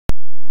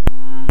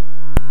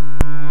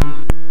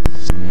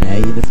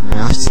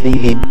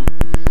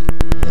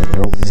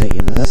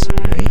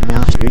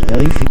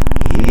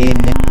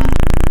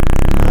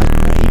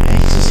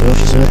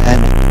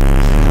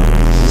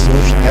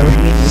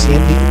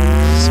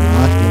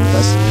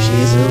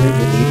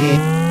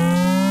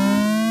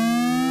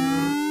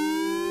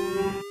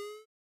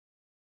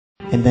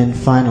And then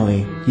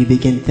finally, you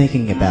begin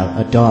thinking about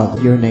a dog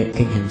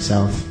urinating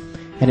himself,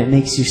 and it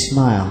makes you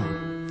smile.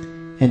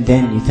 And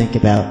then you think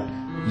about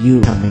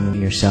you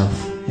coming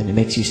yourself, and it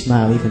makes you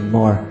smile even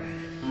more.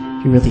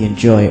 You really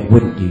enjoy it,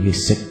 wouldn't you, you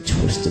sick,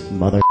 twisted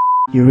mother?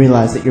 You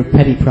realize that your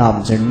petty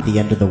problems are not the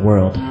end of the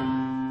world.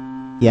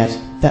 Yet,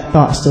 that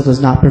thought still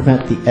does not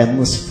prevent the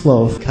endless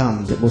flow of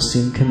cum that will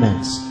soon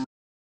commence.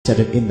 Set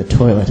it in the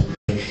toilet.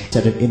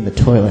 Set it in the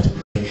toilet.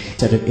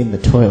 Set it in the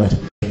toilet.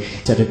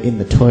 Set it in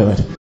the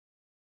toilet.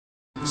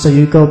 So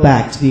you go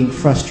back to being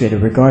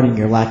frustrated regarding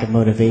your lack of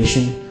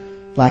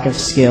motivation, lack of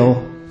skill,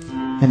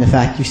 and the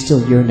fact you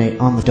still urinate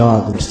on the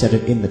dog instead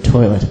of in the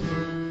toilet.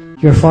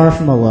 You're far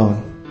from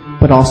alone,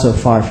 but also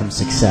far from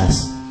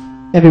success.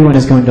 Everyone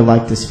is going to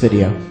like this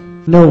video.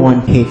 No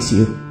one hates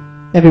you.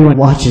 Everyone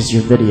watches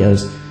your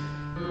videos.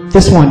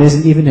 This one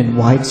isn't even in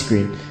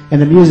widescreen,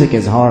 and the music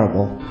is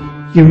horrible.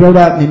 You wrote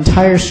out an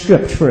entire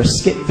script for a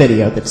skit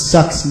video that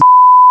sucks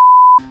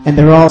and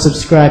they're all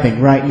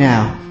subscribing right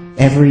now.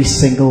 Every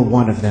single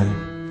one of them.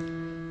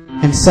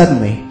 And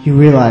suddenly, you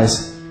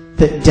realize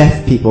that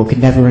deaf people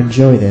can never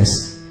enjoy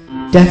this.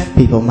 Deaf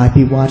people might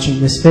be watching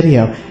this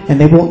video, and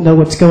they won't know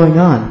what's going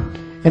on.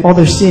 And all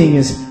they're seeing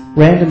is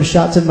random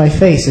shots of my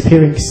face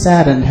appearing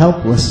sad and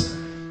helpless.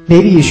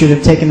 Maybe you should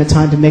have taken the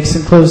time to make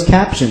some closed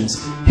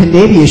captions. And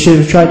maybe you should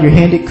have tried your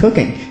hand at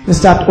cooking and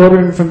stopped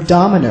ordering from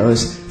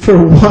Domino's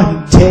for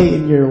one day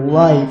in your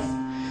life.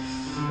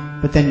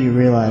 But then you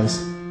realize,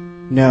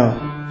 no,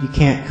 you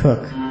can't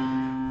cook.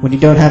 When you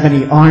don't have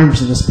any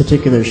arms in this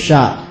particular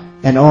shot,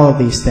 and all of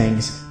these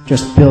things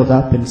just build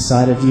up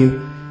inside of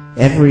you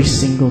every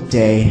single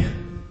day.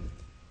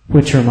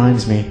 Which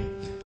reminds me,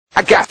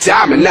 I got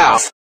time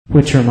enough.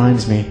 Which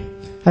reminds me,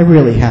 I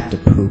really have to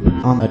poop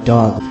on a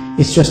dog.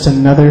 It's just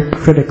another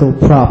critical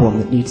problem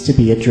that needs to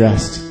be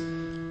addressed.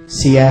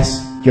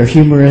 CS, your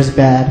humor is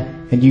bad,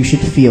 and you should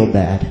feel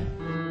bad.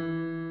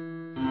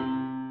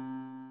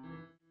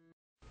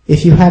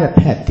 If you had a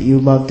pet that you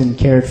loved and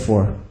cared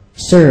for,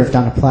 served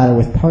on a platter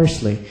with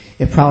parsley,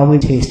 it probably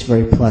tastes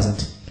very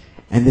pleasant.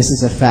 And this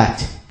is a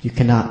fact you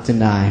cannot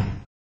deny.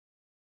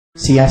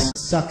 CS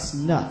sucks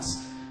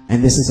nuts,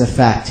 and this is a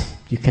fact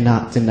you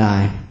cannot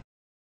deny.